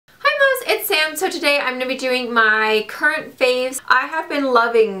fam, so today I'm going to be doing my current faves. I have been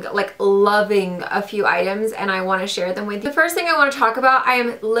loving a few items and I want to share them with you. The first thing I want to talk about, I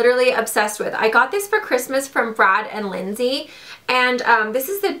am literally obsessed with. I got this for Christmas from Brad and Lindsay, and this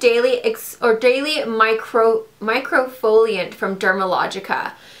is the Daily Microfoliant from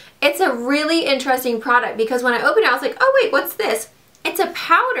Dermalogica. It's a really interesting product because when I opened it I was like, oh wait, what's this? It's a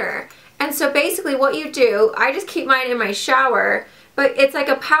powder. And so basically what you do, I just keep mine in my shower, but it's like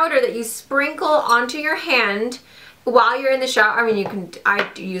a powder that you sprinkle onto your hand while you're in the shower. I mean, I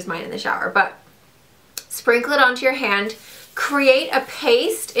use mine in the shower, but sprinkle it onto your hand, create a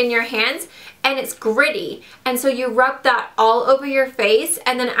paste in your hands, and it's gritty. And so you rub that all over your face,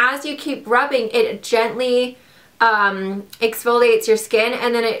 and then as you keep rubbing, it gently exfoliates your skin,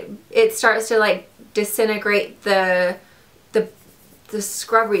 and then it starts to like disintegrate the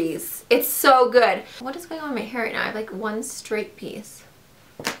scrubbies. It's so good. What is going on with my hair right now? I have like one straight piece.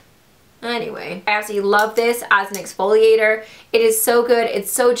 Anyway, I absolutely love this as an exfoliator. It is so good.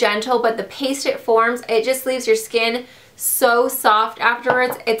 It's so gentle, but the paste it forms, it just leaves your skin so soft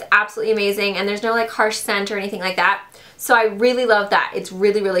afterwards. It's absolutely amazing, and there's no like harsh scent or anything like that. So I really love that. It's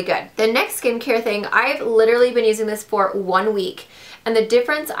really, really good. The next skincare thing, I've literally been using this for 1 week. And the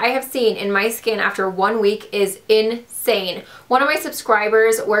difference I have seen in my skin after 1 week is insane. One of my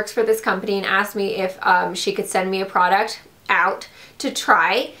subscribers works for this company and asked me if she could send me a product out to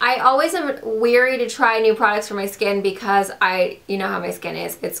try. I always am weary to try new products for my skin because you know how my skin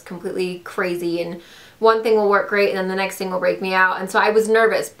is. It's completely crazy, and one thing will work great and then the next thing will break me out, and so I was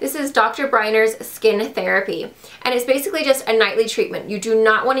nervous. This is Dr. Breiner's Skin Therapy, and it's basically just a nightly treatment. You do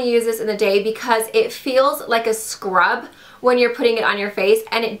not want to use this in the day because it feels like a scrub when you're putting it on your face,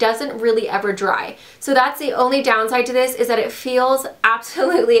 and it doesn't really ever dry. So that's the only downside to this, is that it feels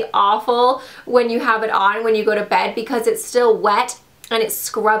absolutely awful when you have it on when you go to bed because it's still wet and it's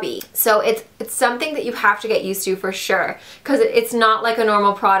scrubby. So it's something that you have to get used to for sure, because it's not like a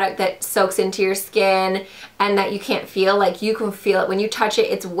normal product that soaks into your skin and that you can't feel. Like, you can feel it when you touch it.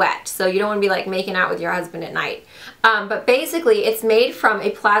 It's wet, so you don't want to be like making out with your husband at night. But basically it's made from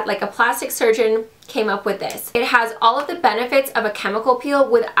a plastic surgeon came up with this. It has all of the benefits of a chemical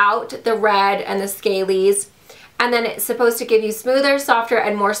peel without the red and the scalies. And then it's supposed to give you smoother, softer,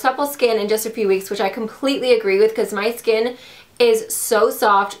 and more supple skin in just a few weeks, which I completely agree with because my skin is so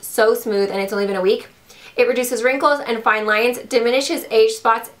soft, so smooth, and it's only been a week. It reduces wrinkles and fine lines, diminishes age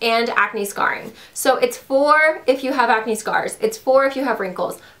spots and acne scarring. So it's for if you have acne scars, it's for if you have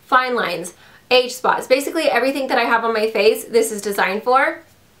wrinkles, fine lines, age spots, basically everything that I have on my face, this is designed for.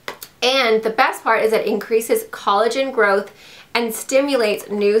 And the best part is that it increases collagen growth and stimulates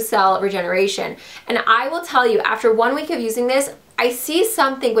new cell regeneration. And I will tell you, after 1 week of using this, I see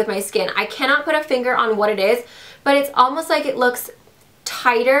something with my skin. I cannot put a finger on what it is, but it's almost like it looks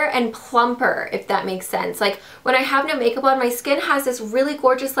tighter and plumper, if that makes sense. Like, when I have no makeup on, my skin has this really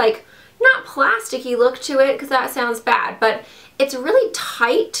gorgeous, like, not plasticky look to it, because that sounds bad, but it's really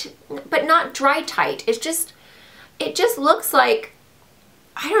tight, but not dry tight. It just looks like,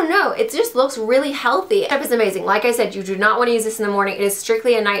 I don't know, it just looks really healthy. It is amazing. Like I said, you do not want to use this in the morning. It is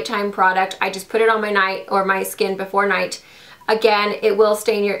strictly a nighttime product. I just put it on my skin before night. Again, it will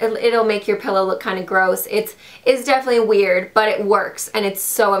stain it'll make your pillow look kind of gross. It's definitely weird, but it works, and it's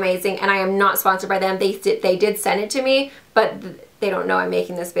so amazing. And I am not sponsored by them. They did send it to me, but they don't know I'm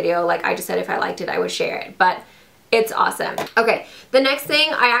making this video. Like, I just said if I liked it, I would share it. But it's awesome. Okay, the next thing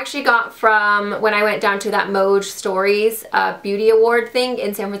I actually got from when I went down to that Moj Stories beauty award thing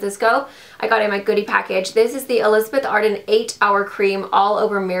in San Francisco. I got it in my goodie package. This is the Elizabeth Arden 8-Hour Cream All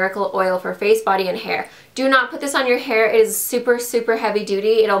Over Miracle Oil for face, body, and hair. Do not put this on your hair. It is super, super heavy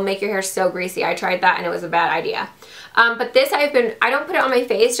duty. It'll make your hair so greasy. I tried that and it was a bad idea. But this I don't put it on my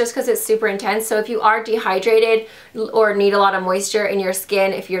face just because it's super intense. So if you are dehydrated or need a lot of moisture in your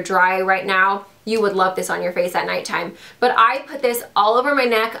skin, if you're dry right now, you would love this on your face at nighttime. But I put this all over my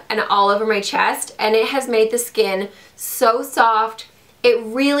neck and all over my chest, and it has made the skin so soft. It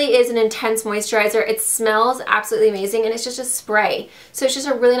really is an intense moisturizer. It smells absolutely amazing, and it's just a spray. So it's just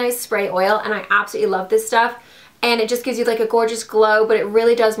a really nice spray oil, and I absolutely love this stuff. And it just gives you like a gorgeous glow, but it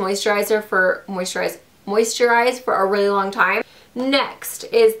really does moisturize for a really long time. Next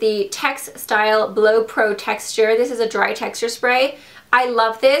is the Texstyle Blow Pro Texture. This is a dry texture spray. I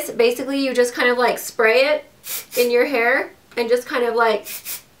love this. Basically, you just kind of like spray it in your hair and just kind of like,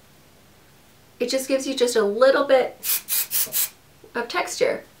 it just gives you just a little bit of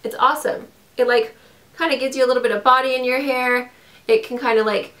texture. It's awesome. It like kind of gives you a little bit of body in your hair. It can kind of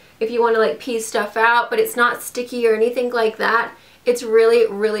like, if you want to like piece stuff out, but it's not sticky or anything like that. It's really,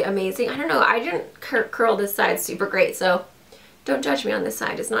 really amazing. I don't know, I didn't curl this side super great, so Don't judge me on this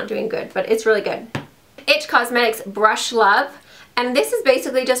side. It's not doing good, but it's really good. Ittse Cosmetics Brush Love. And this is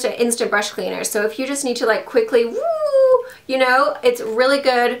basically just an instant brush cleaner. So if you just need to like quickly, woo, you know, it's really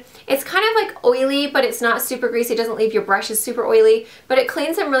good. It's kind of like oily, but it's not super greasy. It doesn't leave your brushes super oily, but it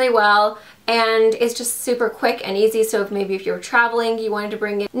cleans them really well. And it's just super quick and easy. So if maybe if you're traveling, you wanted to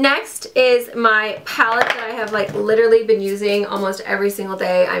bring it. Next is my palette that I have like literally been using almost every single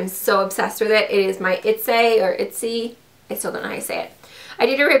day. I'm so obsessed with it. It is my Ittse or Ittse. I still don't know how you say it. I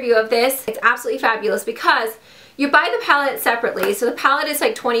did a review of this. It's absolutely fabulous because you buy the palette separately. So the palette is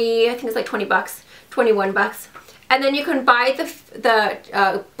like 20, I think it's like 20 bucks, 21 bucks. And then you can buy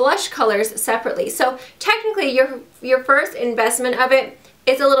the blush colors separately. So technically your first investment of it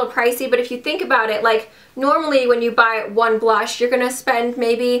is a little pricey, but if you think about it, like normally when you buy one blush, you're gonna spend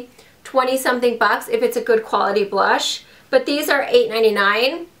maybe 20 something bucks if it's a good quality blush. But these are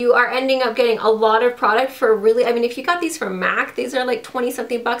 $8.99. You are ending up getting a lot of product for really, I mean, if you got these from MAC, these are like 20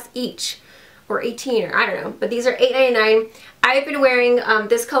 something bucks each. Or 18, or I don't know, but these are $8.99. I've been wearing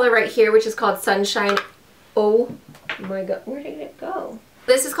this color right here, which is called Sunshine. Oh my god, where did it go?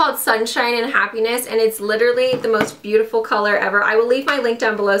 This is called Sunshine and Happiness, and it's literally the most beautiful color ever. I will leave my link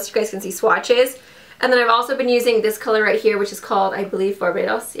down below so you guys can see swatches. And then I've also been using this color right here, which is called, I believe,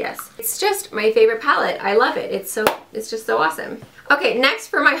 Barbados. Yes, it's just my favorite palette. I love it. It's just so awesome. Okay, next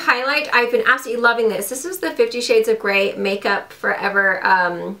for my highlight, I've been absolutely loving this. This is the 50 Shades of Grey Makeup Forever.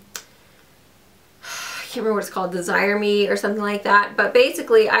 I can't remember what it's called, Desire Me or something like that, but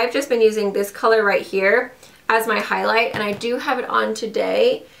basically I've just been using this color right here as my highlight, and I do have it on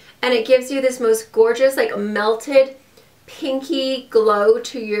today, and it gives you this most gorgeous like melted pinky glow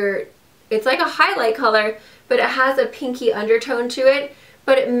to your, it's like a highlight color, but it has a pinky undertone to it,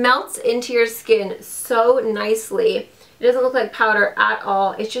 but it melts into your skin so nicely. It doesn't look like powder at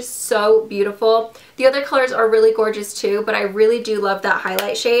all. It's just so beautiful. The other colors are really gorgeous too, but I really do love that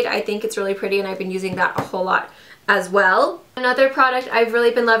highlight shade. I think it's really pretty, and I've been using that a whole lot as well. Another product I've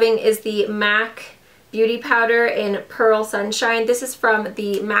really been loving is the MAC Beauty Powder in Pearl Sunshine. This is from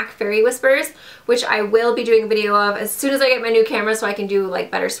the MAC Fairy Whispers, which I will be doing a video of as soon as I get my new camera so I can do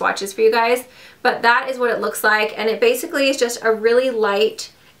like better swatches for you guys. But that is what it looks like, and it basically is just a really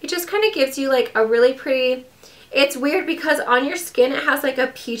light, it just kind of gives you like a really pretty, it's weird because on your skin it has like a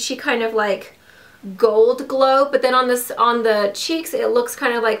peachy kind of like gold glow, but then on the cheeks it looks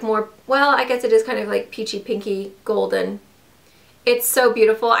kind of like more, well, I guess it is kind of like peachy pinky golden. It's so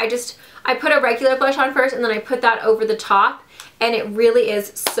beautiful. I put a regular blush on first, and then I put that over the top, and it really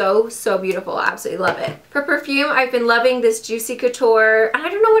is so beautiful. I absolutely love it. For perfume, I've been loving this Juicy Couture, and I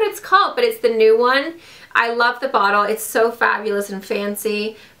don't know what it's called, but it's the new one. I love the bottle. It's so fabulous and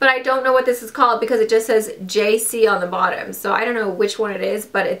fancy, but I don't know what this is called because it just says JC on the bottom. So I don't know which one it is,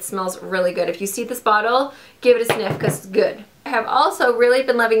 but it smells really good. If you see this bottle, give it a sniff because it's good. I have also really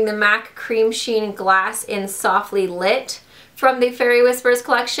been loving the MAC Cream Sheen Glass in Softly Lit from the Fairy Whispers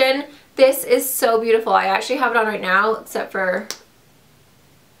collection. This is so beautiful. I actually have it on right now, except for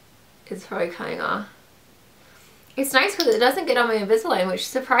it's probably coming off. It's nice because it doesn't get on my Invisalign, which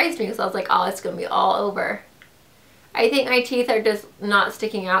surprised me because I was like, oh, it's going to be all over. I think my teeth are just not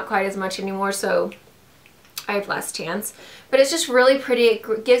sticking out quite as much anymore, so I have less chance. But it's just really pretty.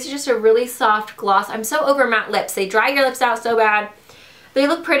 It gives you just a really soft gloss. I'm so over matte lips. They dry your lips out so bad. They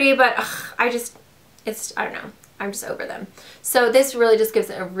look pretty, but I don't know. I'm just over them. So this really just gives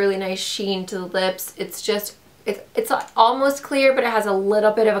it a really nice sheen to the lips. It's just, it's almost clear, but it has a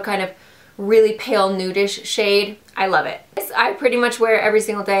little bit of a kind of really pale nudish shade. I love it. This I pretty much wear every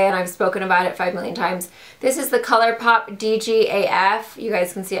single day, and I've spoken about it 5 million times. This is the ColourPop DGAF. You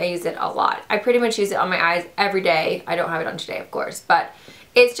guys can see I use it a lot. I pretty much use it on my eyes every day. I don't have it on today, of course, but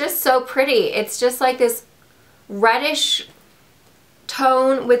it's just so pretty. It's just like this reddish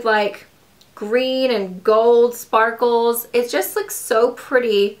tone with like green and gold sparkles. It just looks so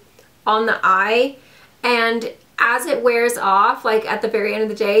pretty on the eye, and as it wears off, like at the very end of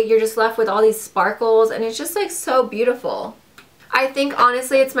the day, you're just left with all these sparkles, and it's just like so beautiful. I think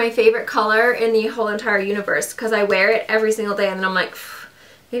honestly it's my favorite color in the whole entire universe because I wear it every single day, and then I'm like,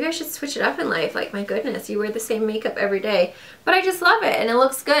 maybe I should switch it up in life. Like, my goodness, you wear the same makeup every day. But I just love it, and it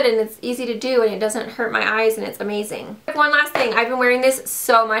looks good, and it's easy to do, and it doesn't hurt my eyes, and it's amazing. One last thing, I've been wearing this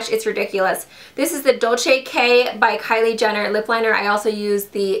so much, it's ridiculous. This is the Dolce K by Kylie Jenner lip liner. I also use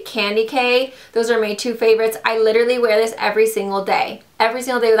the Candy K. Those are my 2 favorites. I literally wear this every single day. Every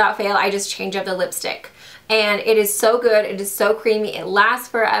single day without fail, I just change up the lipstick. And it is so good, it is so creamy, it lasts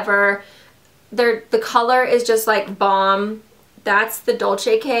forever. The color is just like bomb. That's the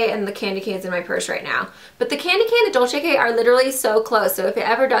Dolce K, and the Candy K is in my purse right now. But the Candy K and the Dolce K are literally so close, so if it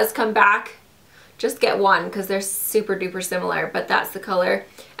ever does come back just get one because they're super duper similar, but that's the color.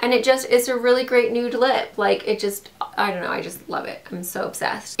 And it's a really great nude lip. Like it just, I don't know, I just love it. I'm so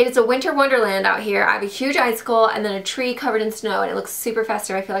obsessed. It's a winter wonderland out here. I have a huge icicle and then a tree covered in snow, and it looks super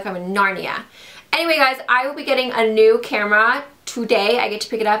festive. I feel like I'm in Narnia. Anyway guys, I will be getting a new camera today. I get to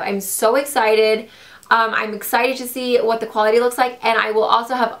pick it up. I'm so excited. I'm excited to see what the quality looks like, and I will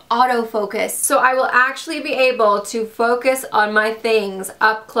also have autofocus. So I will actually be able to focus on my things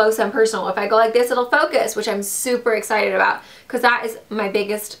up close and personal. If I go like this, it'll focus, which I'm super excited about because that is my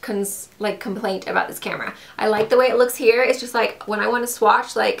biggest complaint about this camera. I like the way it looks here. It's just like when I want to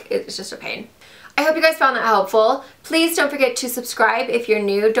swatch, like it's just a pain. I hope you guys found that helpful. Please don't forget to subscribe if you're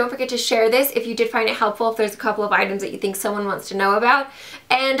new. Don't forget to share this if you did find it helpful, if there's a couple of items that you think someone wants to know about.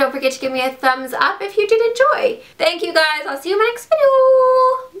 And don't forget to give me a thumbs up if you did enjoy. Thank you guys. I'll see you in my next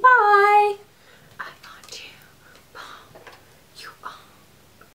video. Bye.